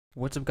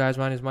What's up guys,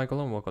 my name is Michael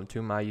Lin, welcome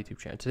to my YouTube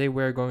channel. Today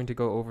we're going to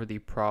go over the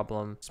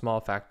problem small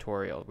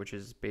factorial, which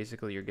is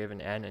basically you're given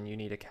n and you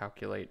need to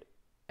calculate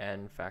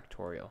n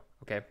factorial,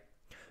 okay?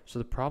 So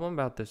the problem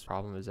about this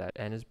problem is that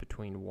n is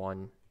between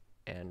 1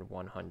 and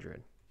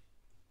 100.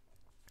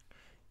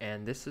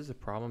 And this is a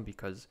problem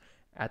because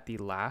at the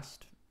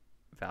last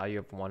value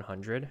of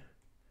 100,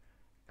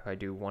 if I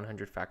do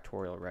 100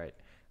 factorial right,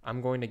 I'm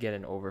going to get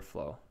an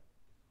overflow.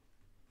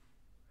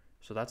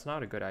 So that's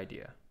not a good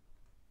idea.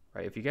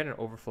 Right? If you get an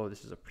overflow,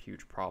 this is a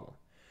huge problem.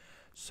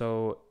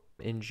 So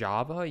in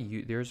Java,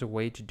 there's a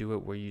way to do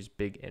it where you use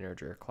big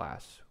integer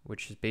class,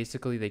 which is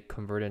basically they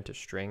convert into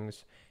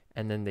strings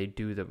and then they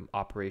do the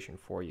operation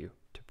for you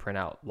to print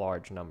out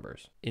large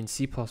numbers. In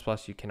C++,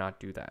 you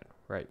cannot do that,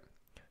 right?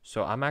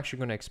 So I'm actually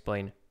going to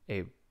explain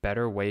a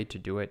better way to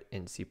do it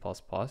in C++,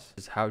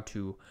 is how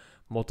to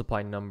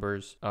multiply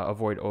numbers,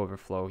 avoid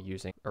overflow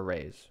using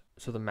arrays.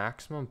 So the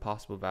maximum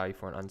possible value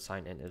for an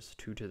unsigned int is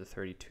 2 to the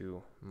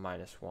 32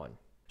 minus 1.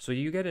 So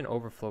you get an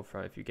overflow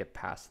from if you get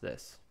past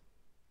this.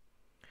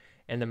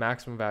 And the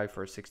maximum value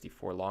for a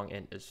 64 long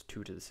int is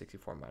 2 to the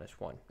 64 minus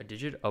 1. A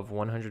digit of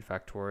 100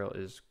 factorial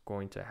is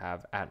going to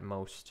have at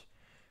most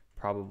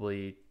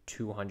probably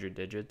 200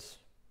 digits,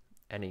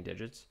 any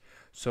digits.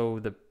 So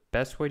the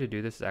best way to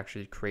do this is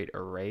actually create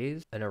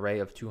arrays, an array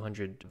of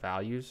 200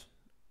 values,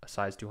 a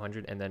size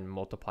 200, and then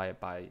multiply it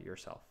by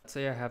yourself. Let's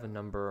say I have a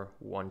number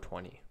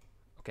 120,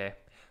 okay?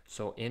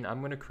 So I'm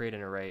going to create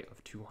an array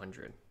of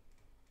 200.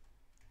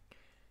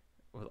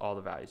 With all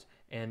the values.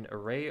 An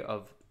array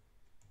of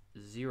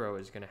 0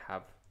 is going to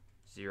have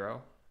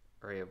 0.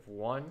 Array of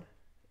 1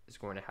 is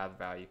going to have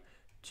value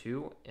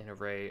 2. An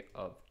array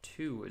of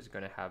 2 is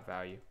going to have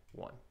value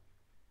 1.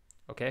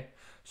 Okay?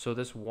 So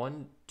this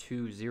 1,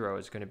 2, 0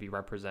 is going to be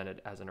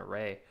represented as an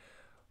array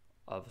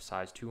of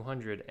size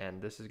 200,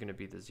 and this is going to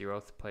be the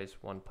 0th place,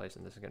 1 place,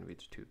 and this is going to be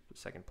the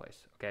second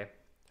place. Okay?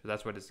 So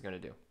that's what this is going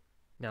to do.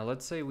 Now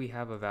let's say we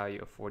have a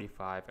value of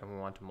 45 and we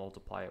want to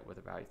multiply it with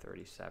a value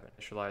 37.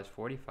 Initialize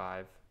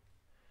 45,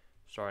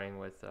 starting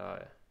with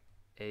a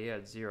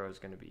at 0 is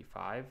going to be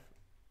 5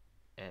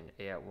 and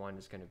a at 1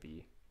 is going to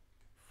be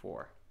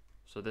 4.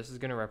 So this is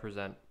going to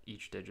represent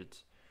each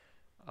digits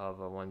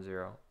of a 1,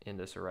 0 in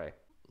this array.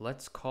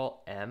 Let's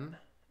call m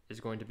is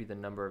going to be the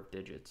number of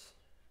digits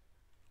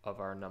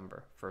of our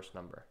first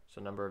number.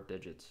 So number of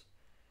digits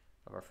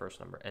of our first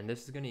number. And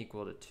this is going to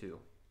equal to 2.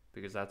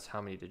 Because that's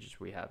how many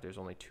digits we have. There's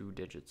only 2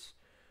 digits,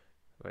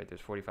 right?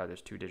 There's 45,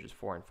 there's 2 digits,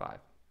 4 and 5,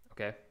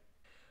 okay?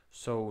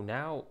 So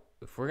now,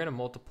 if we're gonna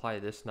multiply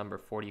this number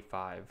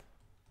 45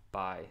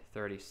 by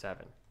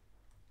 37,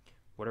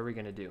 what are we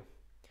gonna do?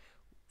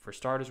 For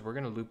starters, we're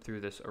gonna loop through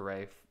this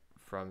array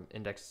from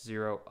index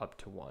 0 up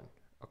to 1,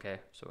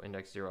 okay? So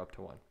index 0 up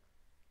to 1.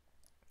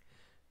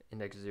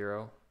 Index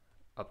 0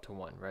 up to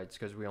 1, right? It's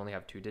because we only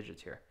have 2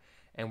 digits here.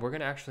 And we're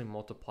gonna actually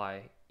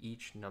multiply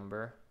each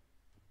number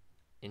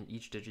in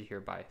each digit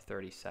here by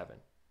 37,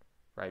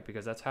 right?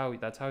 Because that's how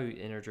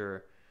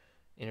integer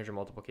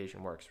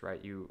multiplication works,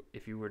 right?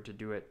 If you were to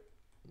do it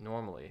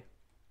normally,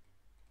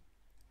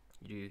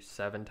 you do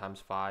 7 times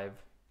 5,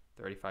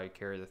 35, you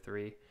carry the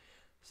 3.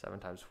 7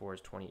 times 4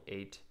 is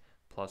 28,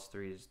 plus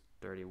 3 is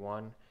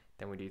 31.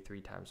 Then we do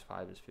 3 times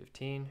 5 is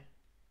 15,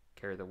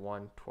 carry the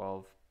 1,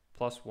 12,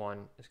 plus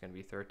 1 is going to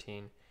be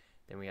 13.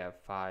 Then we have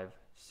 5,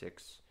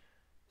 6,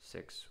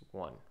 6,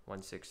 1,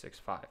 1, 6, 6,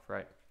 5,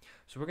 right?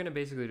 So we're going to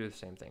basically do the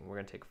same thing. We're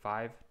going to take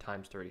 5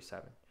 times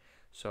 37.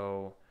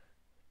 So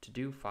to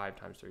do 5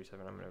 times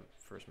 37, I'm going to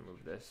first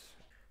move this.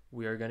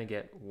 We are going to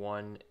get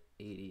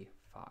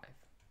 185,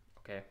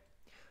 okay?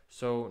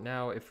 So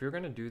now if you're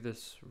going to do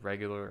this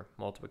regular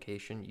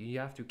multiplication, you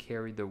have to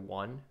carry the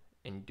 1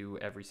 and do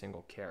every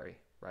single carry,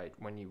 right?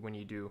 When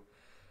you do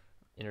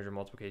integer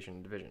multiplication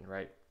and division,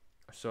 right?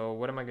 So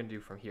what am I going to do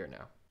from here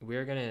now? We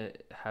are going to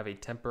have a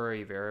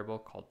temporary variable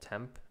called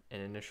temp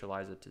and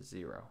initialize it to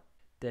 0.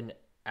 Then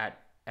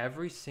at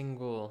every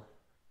single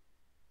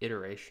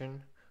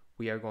iteration,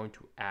 we are going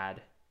to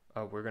add,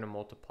 we're going to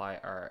multiply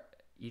our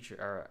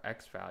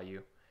x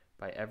value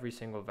by every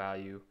single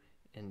value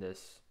in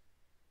this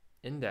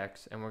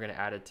index, and we're going to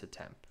add it to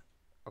temp.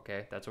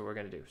 Okay, that's what we're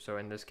going to do. So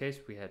in this case,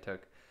 we had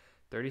took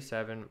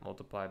 37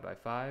 multiplied by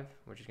 5,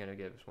 which is going to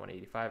give us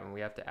 185, and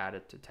we have to add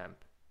it to temp.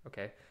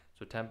 Okay,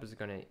 so temp is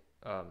going to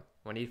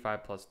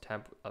 185 plus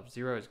temp of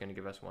 0 is going to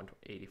give us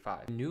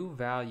 185. New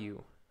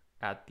value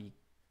at the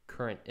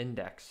current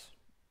index,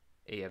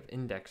 a of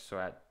index, so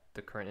at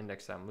the current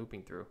index that I'm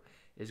looping through,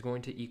 is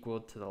going to equal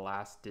to the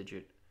last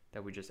digit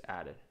that we just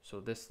added. So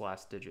this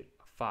last digit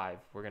of 5,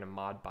 we're going to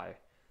mod by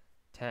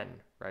 10,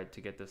 right, to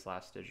get this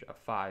last digit of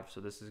 5.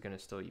 So this is going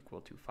to still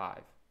equal to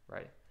 5,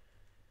 right?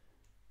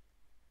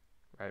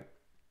 Right.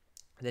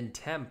 Then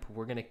temp,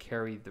 we're going to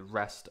carry the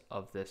rest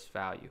of this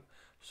value.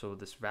 So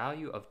this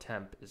value of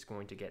temp is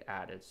going to get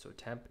added. So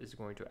temp is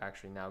going to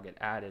actually now get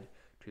added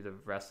to the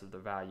rest of the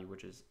value,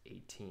 which is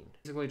 18.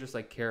 Basically just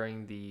like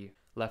carrying the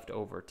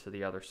leftover to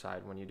the other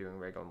side when you're doing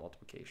regular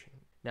multiplication.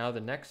 Now the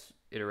next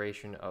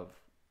iteration of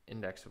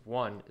index of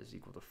 1 is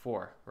equal to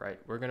 4, right?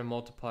 We're going to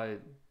multiply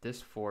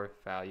this 4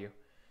 value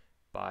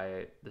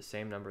by the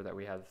same number that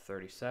we had,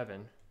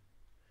 37.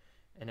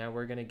 And now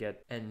we're going to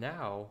get, and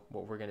now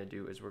what we're going to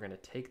do is we're going to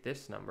take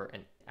this number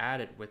and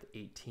add it with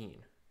 18.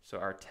 So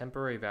our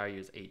temporary value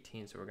is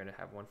 18. So we're going to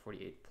have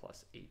 148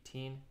 plus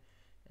 18.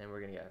 And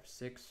we're going to have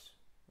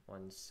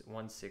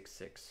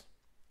 166.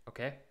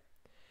 Okay.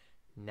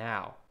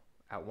 Now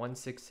at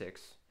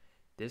 166,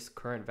 this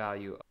current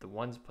value of the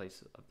ones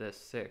place of this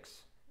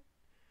 6,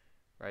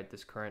 right?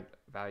 This current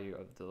value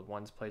of the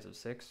ones place of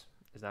 6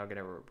 is now going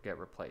to get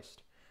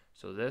replaced.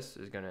 So this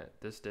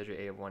digit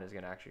a of 1 is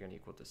actually going to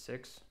equal to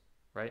 6,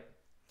 right?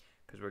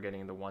 Because we're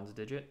getting the ones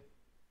digit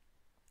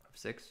of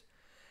 6.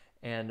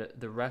 And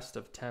the rest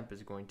of temp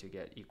is going to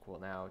get equal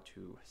now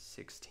to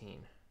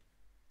 16.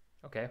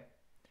 Okay.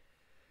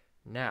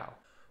 Now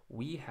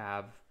we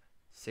have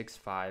 6,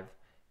 5,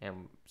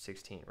 and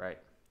 16, right?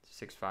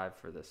 6, 5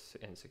 for this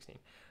and 16.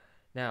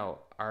 Now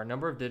our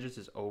number of digits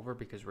is over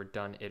because we're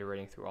done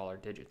iterating through all our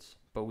digits,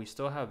 but we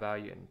still have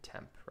value in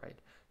temp, right?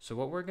 So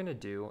what we're going to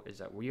do is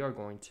that we are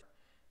going to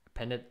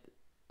append it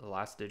the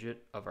last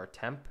digit of our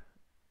temp,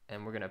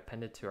 and we're going to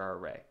append it to our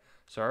array.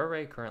 So our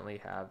array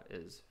currently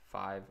is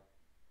 5,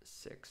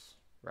 6,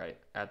 right?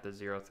 At the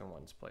 0th and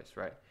 1's place,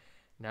 right?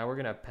 Now we're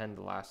going to append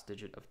the last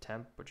digit of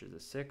temp, which is a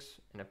 6,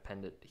 and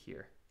append it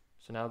here.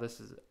 So now this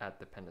is at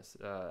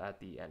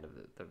the end of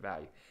the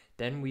value.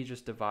 Then we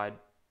just divide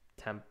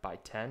temp by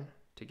 10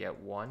 to get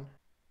 1.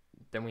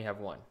 Then we have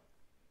 1.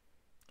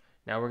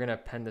 Now we're going to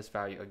append this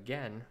value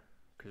again,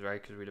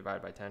 because we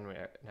divided by 10, now we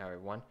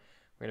have 1.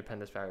 We're going to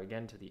append this value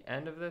again to the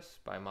end of this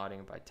by modding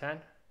it by 10.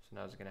 So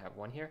now it's going to have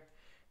 1 here.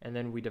 And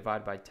then we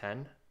divide by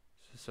 10.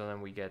 So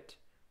then we're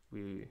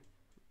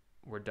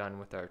done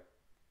with our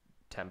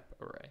temp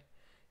array.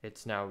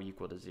 It's now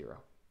equal to 0.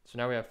 So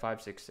now we have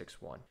 5, 6,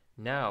 6, 1.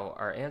 Now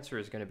our answer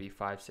is going to be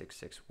 5, 6,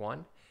 6,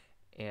 1.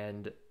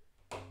 And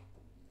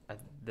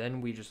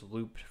then we just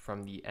looped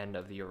from the end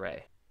of the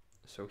array.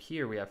 So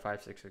here we have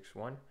 5, 6, 6,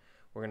 1.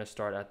 We're going to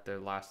start at the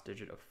last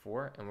digit of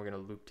 4, and we're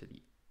going to loop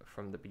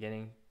from the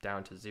beginning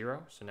down to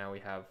 0. So now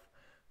we have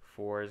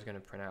 4 is going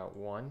to print out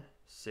 1,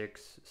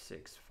 6,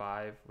 6,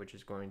 5, which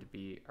is going to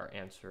be our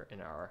answer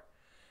in our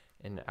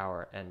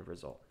end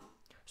result.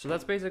 So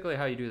that's basically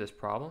how you do this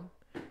problem.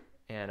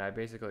 And I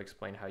basically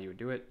explained how you would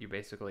do it. You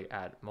basically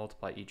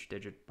multiply each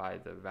digit by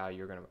the value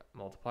you're going to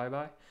multiply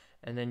by,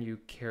 and then you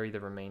carry the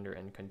remainder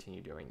and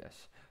continue doing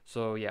this.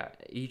 So yeah,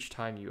 each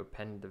time you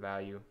append the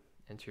value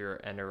into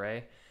your end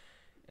array,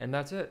 and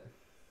that's it.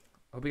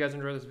 Hope you guys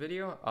enjoyed this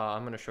video.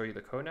 I'm going to show you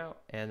the code now,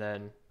 and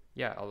then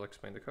yeah, I'll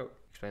explain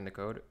the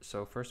code.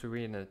 So first we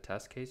read in the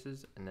test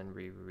cases, and then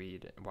we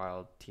read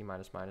while t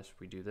minus minus,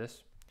 we do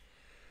this.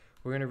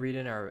 We're going to read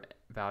in our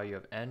value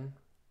of n,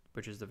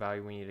 which is the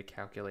value we need to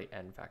calculate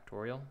n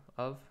factorial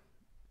of.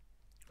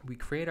 We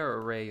create our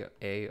array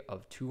A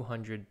of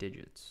 200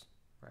 digits,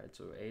 right?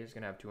 So A is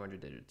going to have 200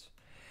 digits.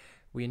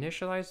 We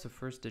initialize the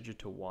first digit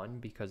to 1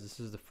 because this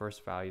is the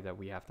first value that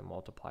we have to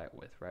multiply it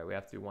with, right? We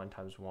have to do 1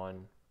 times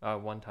 1,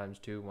 1 times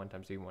 2, 1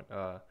 times 3, 1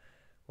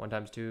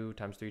 times 2,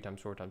 times 3,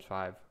 times 4, times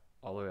 5,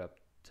 all the way up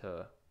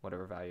to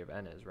whatever value of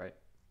n is, right?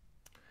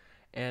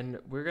 And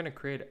we're going to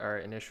create our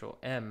initial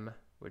m,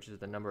 which is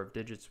the number of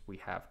digits we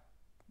have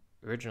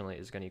originally,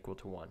 is going to equal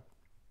to 1.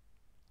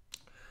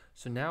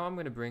 So now I'm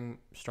going to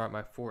start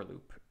my for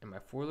loop, and my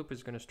for loop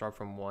is going to start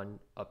from 1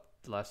 up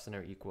less than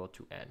or equal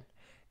to n.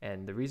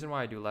 And the reason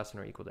why I do less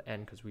than or equal to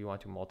n, because we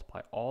want to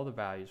multiply all the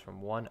values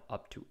from 1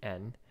 up to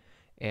n,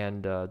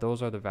 and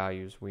those are the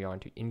values we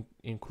want to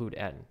include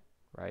n,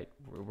 right?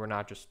 We're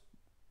not just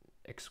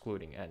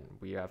excluding n.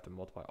 We have to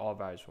multiply all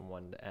values from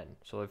 1 to n.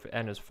 So if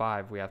n is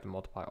 5, we have to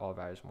multiply all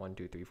values from 1,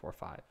 2, 3, 4,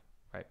 5,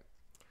 right?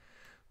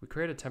 We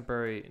create a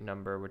temporary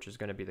number, which is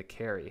going to be the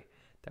carry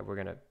that we're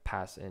going to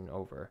pass in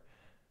over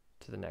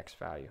to the next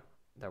value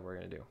that we're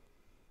going to do.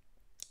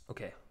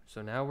 Okay,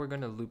 so now we're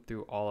going to loop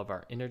through all of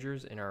our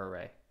integers in our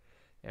array,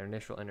 our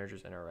initial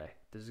integers in our array.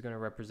 This is going to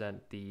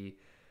represent the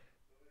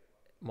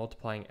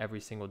multiplying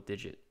every single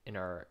digit in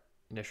our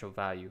initial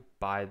value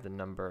by the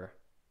number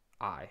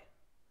I,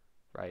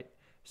 right?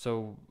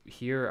 So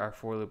here our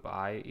for loop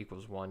I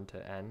equals 1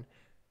 to n,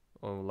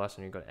 or less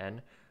than or equal to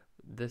n.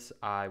 This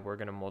I, we're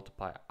going to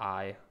multiply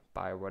I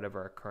by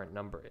whatever our current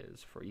number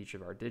is for each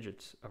of our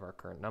digits of our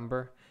current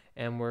number,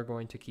 and we're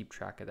going to keep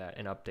track of that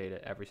and update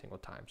it every single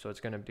time. So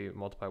it's going to do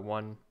multiply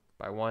 1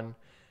 by 1,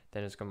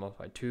 then it's going to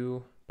multiply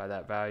 2 by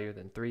that value,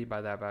 then 3 by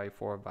that value,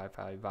 4 by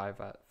 5 by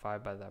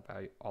that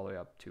value, all the way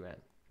up to n.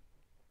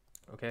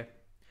 Okay,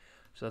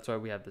 so that's why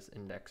we have this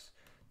index.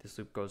 This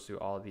loop goes through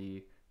all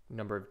the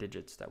number of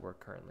digits that we're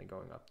currently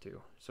going up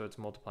to. So it's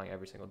multiplying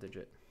every single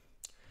digit.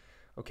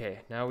 Okay,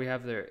 now we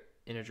have the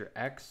integer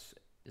x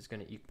is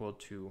going to equal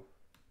to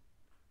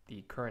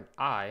the current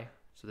I.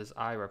 So this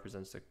I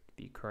represents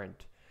the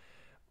current,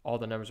 all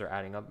the numbers are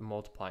adding up,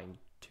 multiplying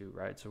 2,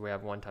 right? So we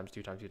have 1 times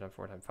 2 times 2 times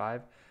 4 times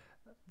 5.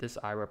 This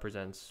I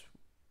represents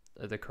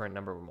the current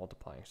number we're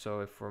multiplying.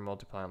 So if we're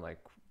multiplying like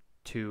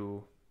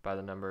 2 by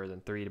the number,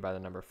 then 3 by the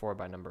number, 4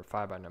 by number,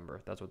 5 by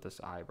number, that's what this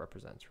I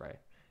represents, right?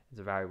 It's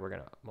a value we're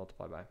going to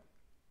multiply by.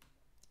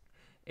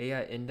 A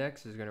at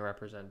index is going to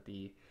represent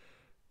the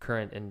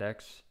current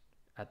index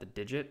at the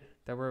digit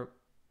that we're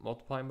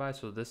multiplying by.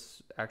 So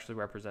this actually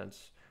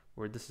represents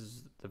where this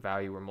is the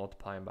value we're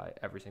multiplying by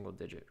every single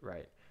digit,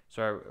 right?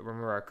 So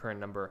remember our current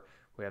number,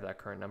 we have that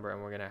current number,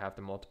 and we're going to have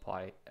to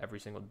multiply every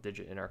single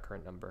digit in our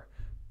current number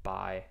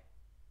by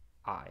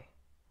I,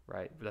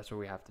 right? That's what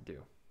we have to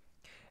do.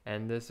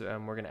 And this we're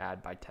going to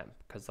add by temp,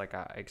 because like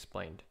I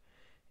explained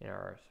in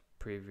our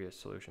previous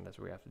solution, that's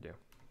what we have to do.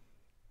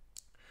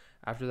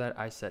 After that,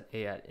 I set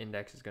A at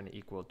index is going to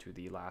equal to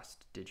the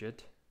last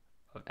digit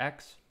of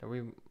x that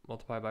we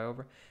multiply by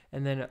over,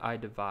 and then I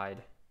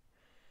divide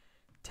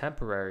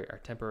our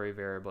temporary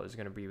variable is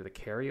going to be with a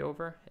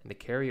carryover, and the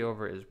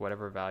carryover is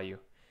whatever value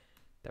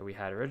that we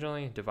had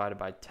originally divided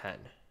by 10,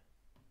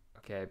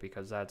 okay,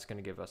 because that's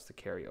going to give us the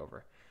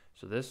carryover.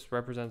 So this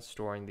represents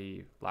storing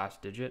the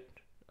last digit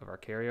of our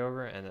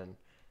carryover, and then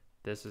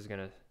this is going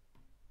to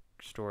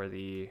store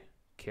the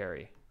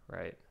carry,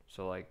 right?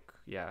 So like,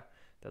 yeah,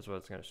 that's what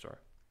it's going to store.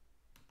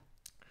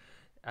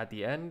 At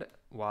the end,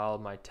 while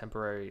my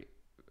temporary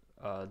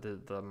while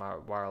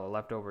the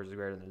leftover is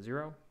greater than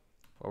 0,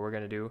 what we're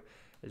going to do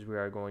is we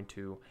are going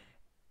to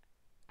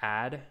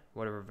add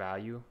whatever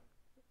value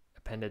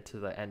appended to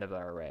the end of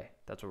our array.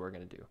 That's what we're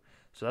going to do.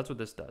 So that's what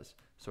this does.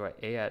 So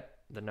A at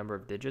the number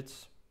of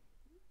digits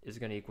is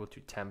going to equal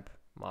to temp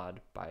mod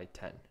by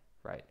 10,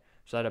 right?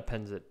 So that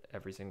appends it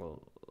every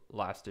single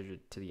last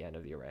digit to the end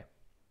of the array.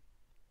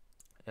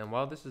 And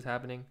while this is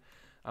happening,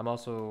 I'm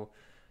also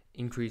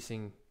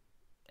increasing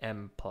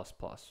m++.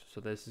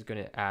 So this is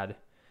going to add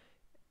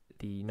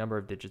the number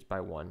of digits by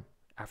 1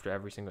 after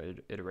every single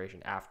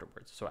iteration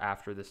afterwards. So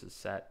after this is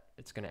set,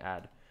 it's going to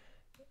add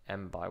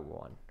m by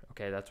 1.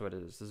 Okay, that's what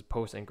it is. This is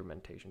post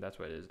incrementation. That's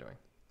what it is doing.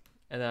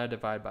 And then I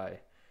divide by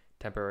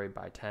temporary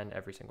by 10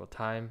 every single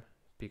time,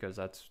 because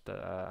that's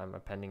I'm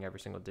appending every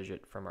single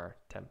digit from our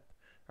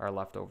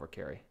leftover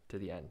carry to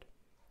the end.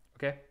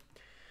 Okay.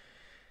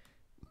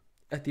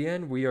 At the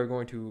end, we are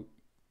going to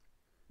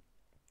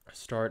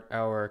start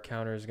our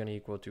counter is going to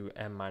equal to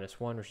m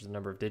minus 1, which is the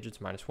number of digits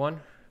minus 1,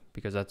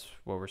 because that's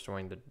what we're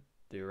storing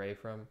the array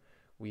from.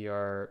 We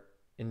are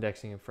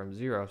indexing it from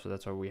 0, so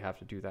that's what we have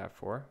to do that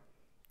for.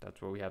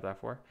 That's what we have that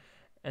for.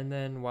 And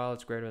then while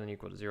it's greater than or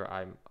equal to 0,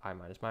 I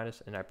minus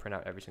minus, and I print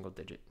out every single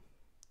digit.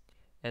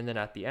 And then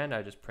at the end,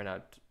 I just print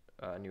out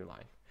a new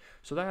line.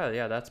 So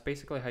that's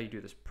basically how you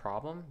do this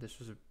problem. This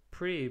was a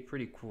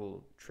pretty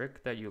cool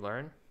trick that you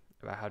learn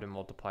about how to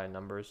multiply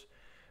numbers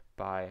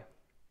by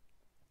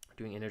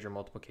doing integer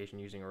multiplication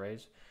using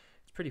arrays.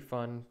 It's pretty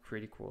fun,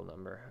 pretty cool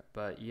number.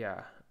 But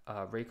yeah,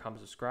 rate, comment,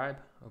 subscribe.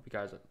 Hope you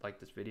guys like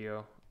this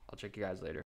video. I'll check you guys later.